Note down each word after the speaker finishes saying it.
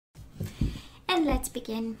And let's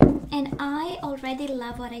begin. And I already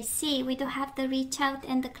love what I see. We do have the reach out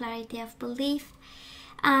and the clarity of belief,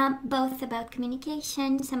 both about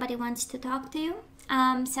communication. Somebody wants to talk to you.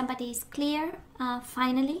 Somebody is clear,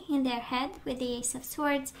 finally, in their head with the Ace of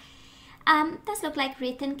Swords. Does look like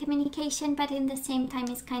written communication, but in the same time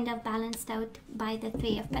is kind of balanced out by the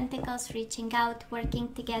Three of Pentacles, reaching out,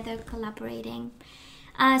 working together, collaborating.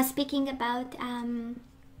 Speaking about kind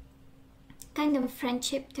of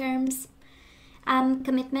friendship terms,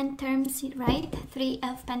 commitment terms, right? Three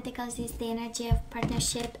of Pentacles is the energy of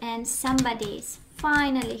partnership, and somebody's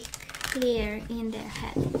finally clear in their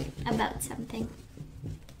head about something.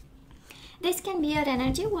 This can be your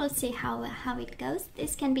energy. We'll see how it goes.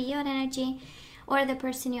 This can be your energy or the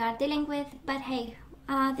person you are dealing with, but hey,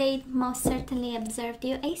 they most certainly observed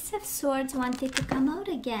you. Ace of Swords wanted to come out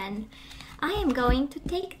again. I am going to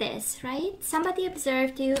take this, right? Somebody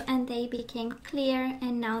observed you and they became clear,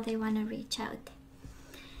 and now they want to reach out.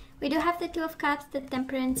 We do have the Two of Cups, the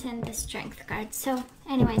Temperance, and the Strength card. So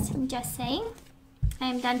anyways, I'm just saying, I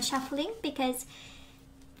am done shuffling because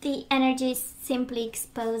the energies simply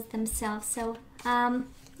expose themselves. So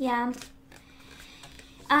yeah,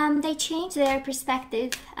 they change their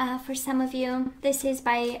perspective. For some of you, this is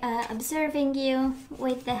by observing you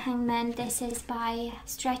with the Hangman. This is by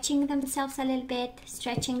stretching themselves a little bit,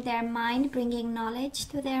 stretching their mind, bringing knowledge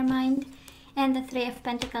to their mind. And the Three of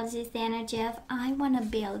Pentacles is the energy of, I want to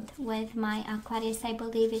build with my Aquarius. I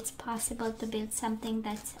believe it's possible to build something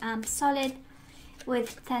that's solid,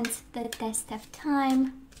 withstands the test of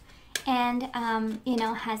time, and you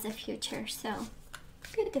know, has a future. So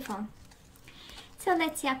beautiful. So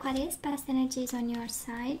let's see, Aquarius, past energies on your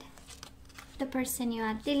side, the person you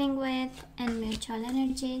are dealing with, and mutual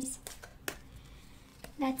energies.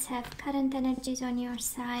 Let's have current energies on your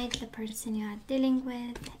side, the person you are dealing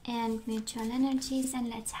with, and mutual energies.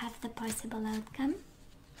 And let's have the possible outcome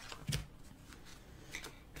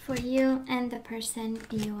for you and the person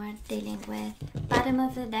you are dealing with. Bottom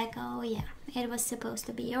of the deck, oh yeah, it was supposed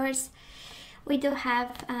to be yours. We do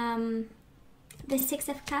have the Six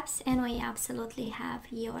of Cups, and we absolutely have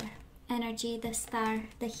your energy, the Star,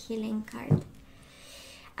 the healing card.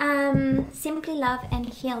 Simply love and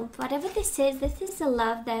healed. Whatever this is a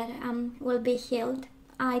love that will be healed.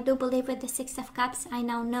 I do believe with the Six of Cups, I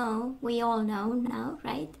now know, we all know now,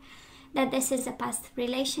 right, that this is a past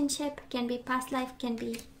relationship, can be past life, can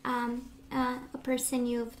be a person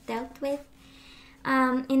you've dealt with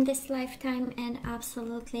in this lifetime, and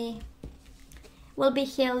absolutely will be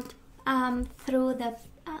healed through the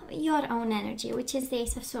your own energy, which is the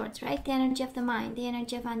Ace of Swords, right? The energy of the mind, the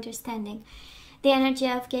energy of understanding, the energy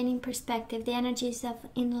of gaining perspective, the energies of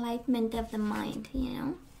enlightenment of the mind, you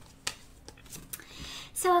know.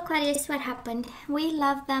 So Aquarius, what happened? We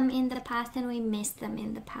loved them in the past and we missed them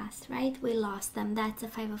in the past, right? We lost them. That's a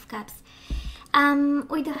Five of Cups.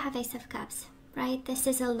 We do have Ace of Cups, right? This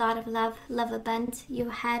is a lot of love, love abundance. You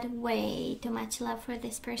had way too much love for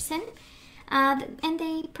this person. And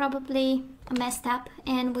they probably messed up,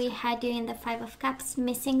 and we had you in the Five of Cups,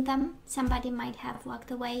 missing them. Somebody might have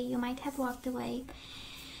walked away. You might have walked away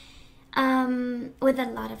with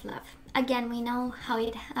a lot of love. Again, we know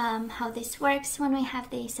how this works when we have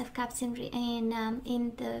the Ace of Cups in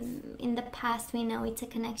the past. We know it's a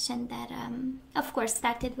connection that, of course,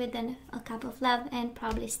 started with a cup of love and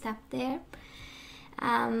probably stopped there.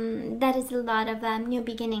 That is a lot of new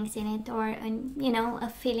beginnings in it, or you know, a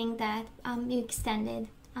feeling that you extended,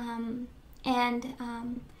 and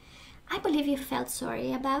I believe you felt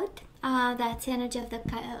sorry about. That's the energy of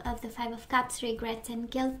the Five of Cups, regrets and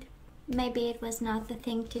guilt. Maybe it was not the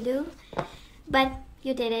thing to do, but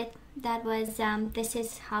you did it. That was this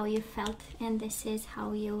is how you felt, and this is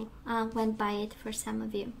how you went by it for some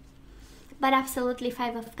of you. But absolutely,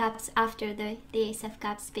 Five of Cups after the Ace of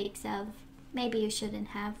Cups speaks of, maybe you shouldn't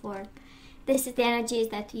have, or this is the energies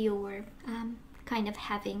that you were kind of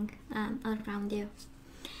having around you.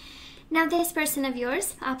 Now this person of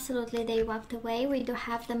yours, absolutely they walked away. We do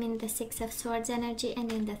have them in the Six of Swords energy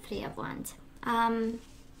and in the Three of Wands.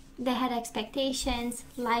 They had expectations,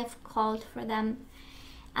 life called for them.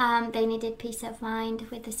 They needed peace of mind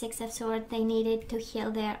with the Six of Swords. They needed to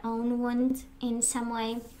heal their own wounds in some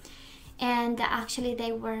way. And actually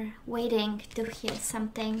they were waiting to heal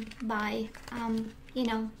something by, you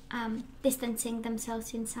know, distancing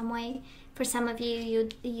themselves in some way. For some of you,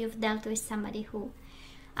 you've dealt with somebody who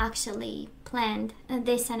actually planned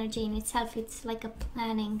this energy in itself. It's like a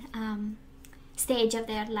planning stage of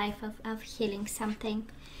their life of healing something,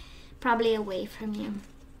 probably away from you.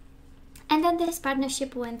 And then this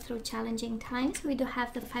partnership went through challenging times. We do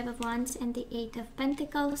have the Five of Wands and the Eight of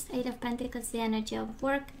Pentacles. Eight of Pentacles, the energy of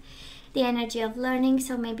work. the energy of learning.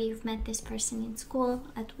 So maybe you've met this person in school,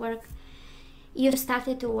 at work, you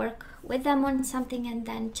started to work with them on something, and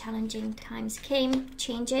then challenging times came,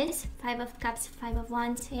 changes. 5 of Cups, 5 of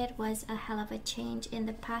Wands. It was a hell of a change in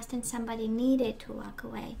the past, and somebody needed to walk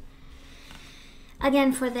away,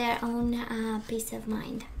 again, for their own peace of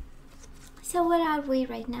mind. So where are we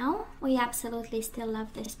right now? We absolutely still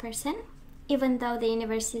love this person, even though the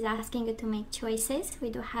universe is asking you to make choices. We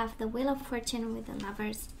do have the Wheel of Fortune with the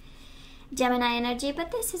Lovers, Gemini energy, but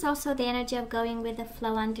this is also the energy of going with the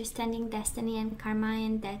flow, understanding destiny and karma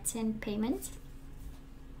and debts and payments.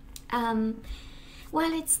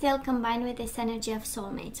 While it's still combined with this energy of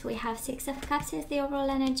soulmates. We have 6 of Cups as the overall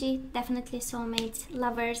energy, definitely soulmates.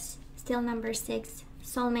 Lovers, still number 6,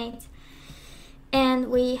 soulmates.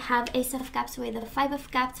 And we have Ace of Cups with the 5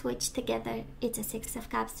 of Cups, which together it's a 6 of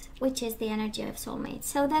Cups, which is the energy of soulmates.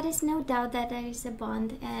 So there is no doubt that there is a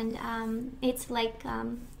bond, and it's like,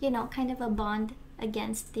 you know, kind of a bond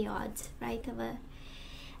against the odds, right? Of a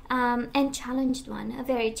and challenged one, a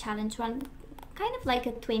very challenged one, kind of like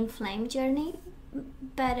a twin flame journey.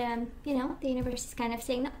 But you know, the universe is kind of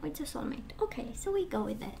saying, no, it's a soulmate. Okay, so we go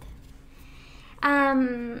with it.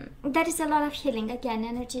 There is a lot of healing, again,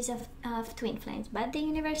 energies of twin flames, but the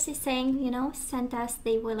universe is saying, you know, sent us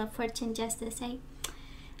the Wheel of Fortune just to say,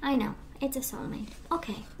 I know, it's a soulmate.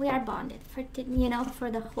 Okay, we are bonded for, you know, for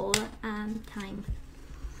the whole time.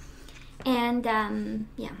 And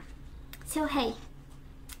yeah, so hey,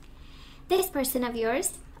 this person of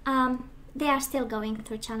yours, they are still going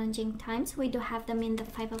through challenging times. We do have them in the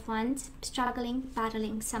 5 of Wands, struggling,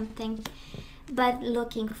 battling something, but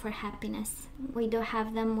looking for happiness. We do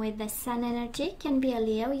have them with the Sun energy, can be a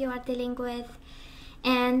Leo you are dealing with,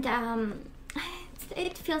 and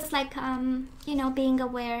it feels like, you know, being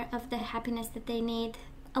aware of the happiness that they need,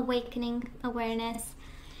 awakening awareness,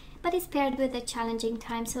 but it's paired with a challenging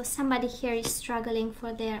time. So somebody here is struggling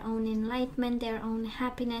for their own enlightenment, their own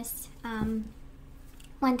happiness,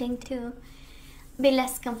 wanting to be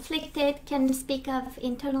less conflicted, can speak of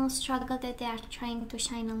internal struggle that they are trying to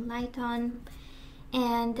shine a light on.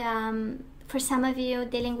 And for some of you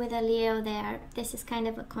dealing with a Leo there, this is kind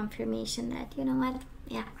of a confirmation that, you know what,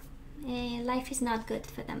 yeah, life is not good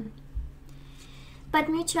for them. But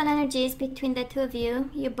mutual energies between the two of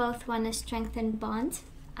you, you both want to strengthen bonds,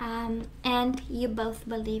 and you both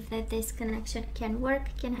believe that this connection can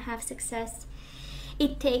work, can have success.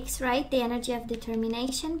 It takes, right, the energy of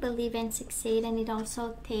determination, believe and succeed, and it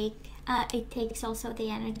takes also the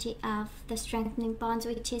energy of the strengthening bonds,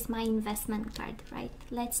 which is my investment card, right?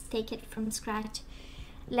 Let's take it from scratch.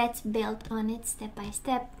 Let's build on it step by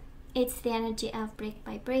step. It's the energy of brick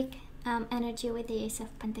by brick, energy with the Ace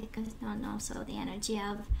of Pentacles, and also the energy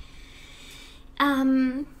of,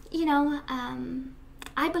 you know,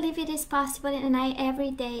 I believe it is possible, and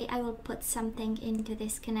every day I will put something into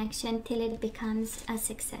this connection till it becomes a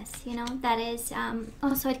success. You know, that is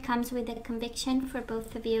also, it comes with a conviction for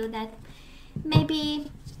both of you that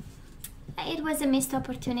maybe it was a missed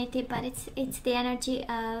opportunity, but it's the energy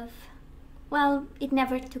of, well, it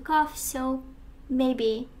never took off, so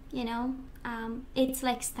maybe, you know, it's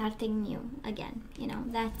like starting new again. You know,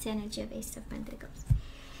 that's the energy of Ace of Pentacles.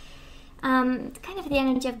 Kind of the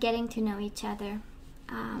energy of getting to know each other.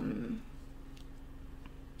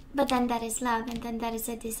 But then that is love, and then that is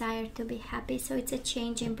a desire to be happy. So it's a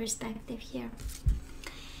change in perspective here.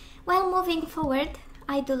 Well, moving forward,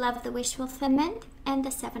 I do love the wish fulfillment and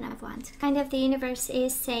the 7 of Wands. Kind of the universe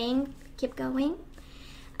is saying, keep going.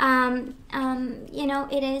 You know,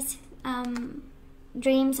 it is,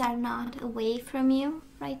 dreams are not away from you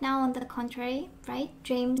right now. On the contrary, right?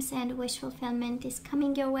 Dreams and wish fulfillment is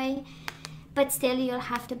coming your way. But still, you'll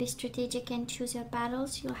have to be strategic and choose your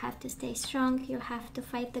battles. You'll have to stay strong. You'll have to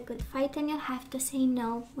fight the good fight. And you'll have to say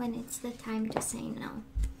no when it's the time to say no.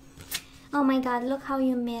 Oh my God, look how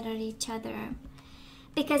you mirror each other.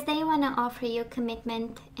 Because they want to offer you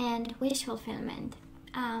commitment and wish fulfillment.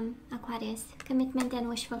 Aquarius, commitment and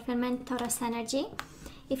wish fulfillment, Taurus energy.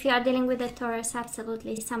 If you are dealing with a Taurus,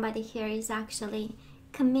 absolutely, somebody here is actually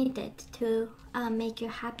committed to make you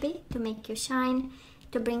happy, to make you shine,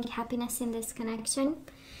 to bring happiness in this connection.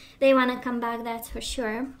 They want to come back, that's for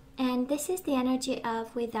sure. And this is the energy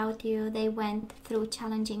of, without you, they went through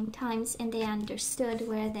challenging times and they understood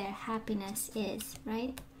where their happiness is,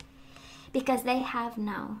 right? Because they have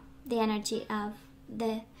now the energy of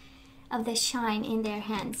the shine in their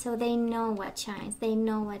hands. So they know what shines, they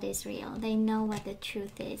know what is real, they know what the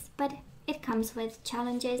truth is. But it comes with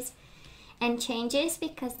challenges and changes,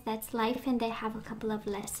 because that's life, and they have a couple of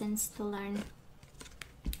lessons to learn.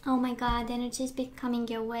 Oh my God, energy is coming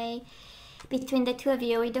your way. Between the two of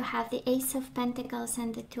you, we do have the Ace of Pentacles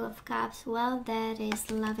and the Two of Cups. Well, that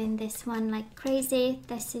is loving this one like crazy.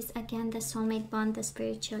 This is again the soulmate bond, the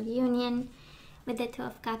spiritual union with the Two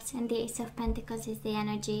of Cups, and the Ace of Pentacles is the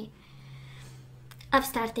energy of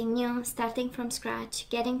starting new, starting from scratch,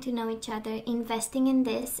 getting to know each other, investing in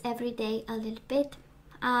this every day a little bit,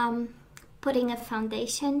 putting a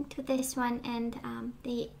foundation to this one, and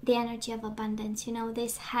the energy of abundance. You know,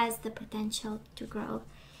 this has the potential to grow.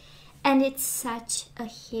 And it's such a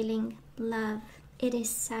healing love. It is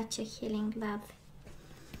such a healing love.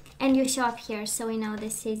 And you show up here, so we know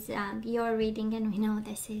this is your reading, and we know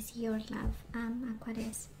this is your love,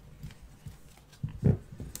 Aquarius.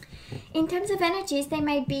 In terms of energies, they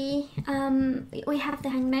might be, we have the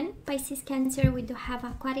Hangman, Pisces, Cancer. We do have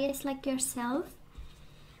Aquarius like yourself.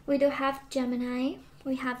 We do have Gemini.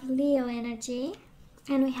 We have Leo energy.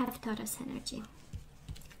 And we have Taurus energy.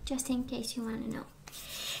 Just in case you want to know.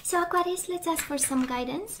 So Aquarius, let's ask for some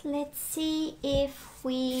guidance. Let's see if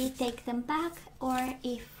we take them back or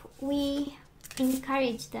if we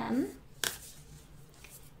encourage them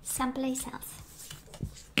someplace else.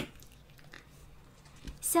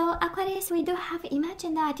 So Aquarius, we do have,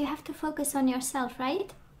 imagine that you have to focus on yourself,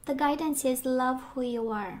 right? The guidance is love who you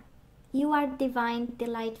are. You are divine,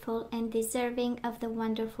 delightful, and deserving of the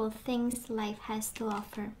wonderful things life has to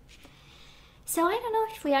offer. So I don't know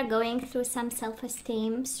if we are going through some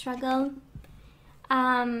self-esteem struggle,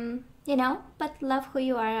 you know, but love who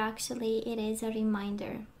you are. Actually, it is a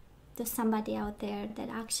reminder to somebody out there that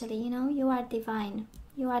actually, you know, you are divine,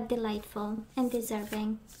 you are delightful and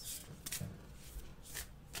deserving.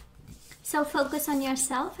 So focus on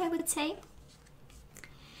yourself, I would say.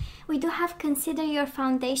 We do have consider your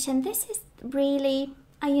foundation. This is really,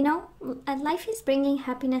 you know, life is bringing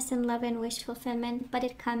happiness and love and wish fulfillment, but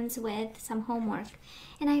it comes with some homework.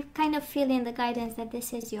 And I kind of feel in the guidance that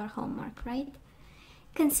this is your homework, right?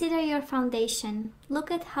 Consider your foundation.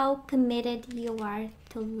 Look at how committed you are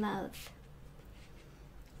to love.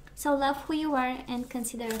 So love who you are and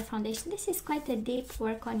consider your foundation. This is quite a deep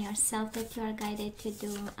work on yourself that you are guided to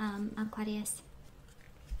do, Aquarius.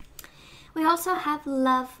 We also have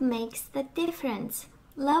love makes the difference.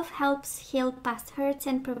 Love helps heal past hurts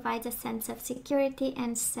and provides a sense of security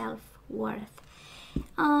and self-worth.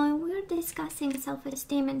 We're discussing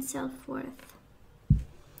self-esteem and self-worth.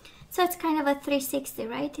 So it's kind of a 360,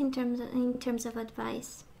 right? In terms of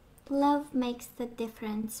advice. Love makes the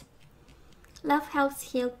difference. Love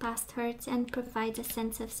helps heal past hurts and provides a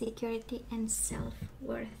sense of security and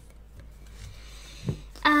self-worth.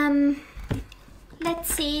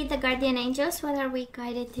 Let's see the guardian angels. What are we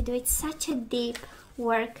guided to do? It's such a deep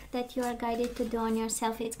work that you are guided to do on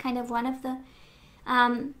yourself. It's kind of one of the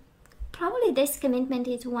probably this commitment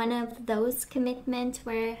is one of those commitments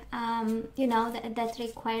where you know that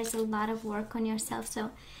requires a lot of work on yourself,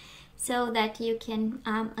 so that you can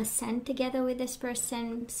ascend together with this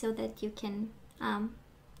person, so that you can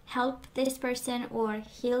help this person or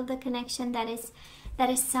heal the connection. That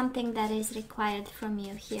is something that is required from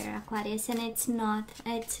you here, Aquarius, and it's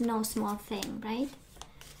no small thing, right?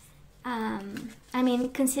 I mean,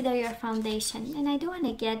 consider your foundation. And I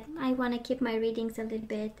want to keep my readings a little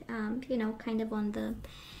bit, you know, kind of on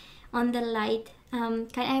the light.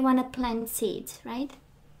 I want to plant seeds, right?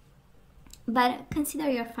 But consider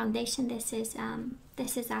your foundation. This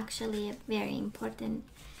is actually a very important,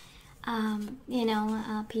 you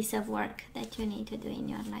know, piece of work that you need to do in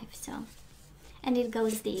your life. So, and it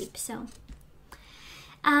goes deep. So.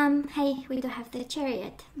 Hey, we do have the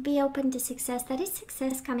Chariot. Be open to success. That is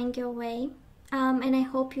success coming your way. And I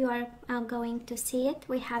hope you are going to see it.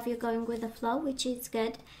 We have you going with the flow, which is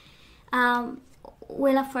good.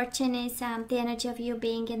 Wheel of Fortune is the energy of you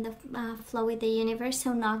being in the flow with the universe,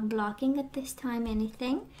 so not blocking at this time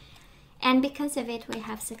anything. And because of it, we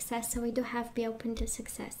have success. So we do have be open to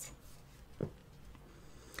success.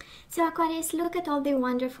 So Aquarius, look at all the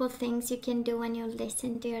wonderful things you can do when you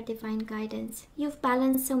listen to your divine guidance. You've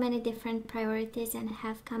balanced so many different priorities and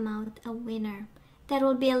have come out a winner. There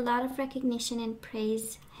will be a lot of recognition and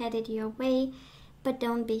praise headed your way, but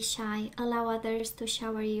don't be shy. Allow others to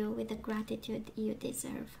shower you with the gratitude you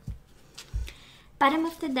deserve. Bottom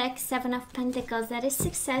of the deck, Seven of Pentacles. That is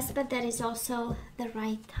success, but that is also the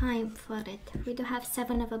right time for it. We do have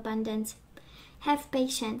Seven of Abundance. Have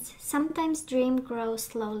patience. Sometimes dreams grow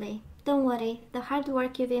slowly. Don't worry, the hard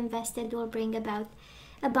work you've invested will bring about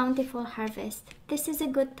a bountiful harvest. This is a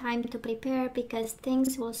good time to prepare because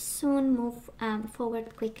things will soon move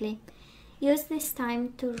forward quickly. Use this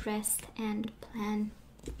time to rest and plan.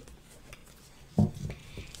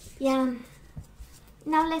 Yeah.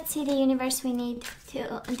 Now let's see the universe we need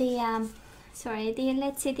to Sorry,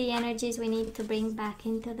 let's see the energies we need to bring back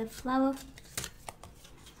into the flow.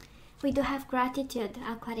 We do have gratitude,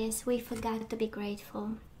 Aquarius. We forgot to be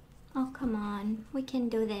grateful. Oh, come on. We can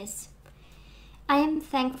do this. I am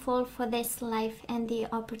thankful for this life and the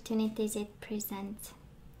opportunities it presents.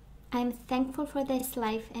 I am thankful for this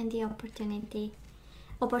life and the opportunities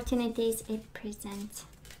it presents.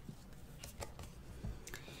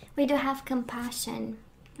 We do have compassion,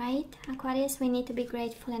 right? Aquarius, we need to be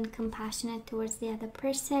grateful and compassionate towards the other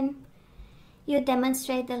person. You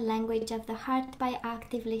demonstrate the language of the heart by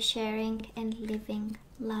actively sharing and living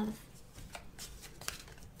love.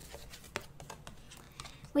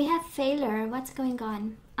 We have failure. What's going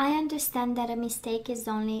on? I understand that a mistake is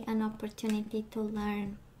only an opportunity to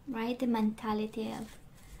learn, right? The mentality of,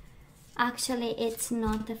 actually, it's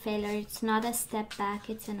not a failure. It's not a step back.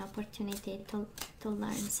 It's an opportunity to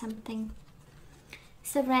learn something.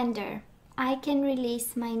 Surrender. I can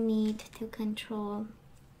release my need to control.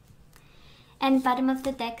 And bottom of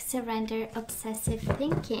the deck, surrender obsessive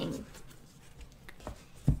thinking.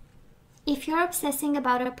 If you're obsessing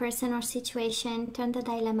about a person or situation, turn the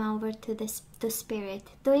dilemma over to spirit.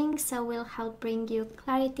 Doing so will help bring you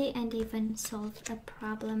clarity and even solve a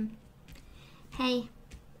problem. Hey,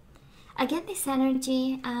 again, this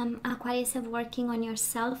energy, Aquarius, of working on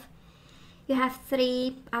yourself. You have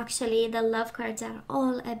three, actually, the love cards are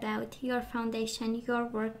all about your foundation, your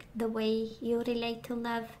work, the way you relate to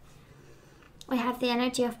love. We have the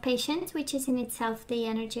energy of patience, which is in itself the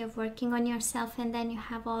energy of working on yourself, and then you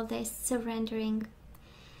have all this surrendering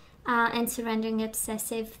and surrendering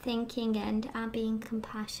obsessive thinking and being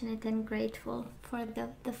compassionate and grateful for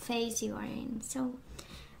the phase you are in. So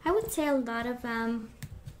I would say a lot of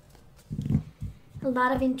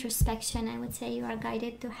introspection, I would say you are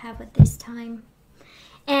guided to have at this time.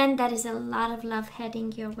 And that is a lot of love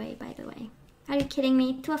heading your way, by the way. Are you kidding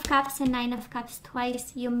me? 2 of Cups and 9 of Cups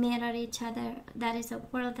twice. You mirror each other. That is a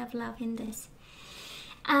world of love in this.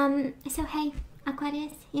 So hey,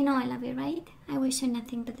 Aquarius, you know I love you, right? I wish you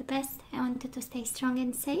nothing but the best. I want you to stay strong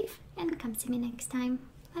and safe. And come see me next time.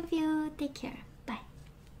 Love you. Take care.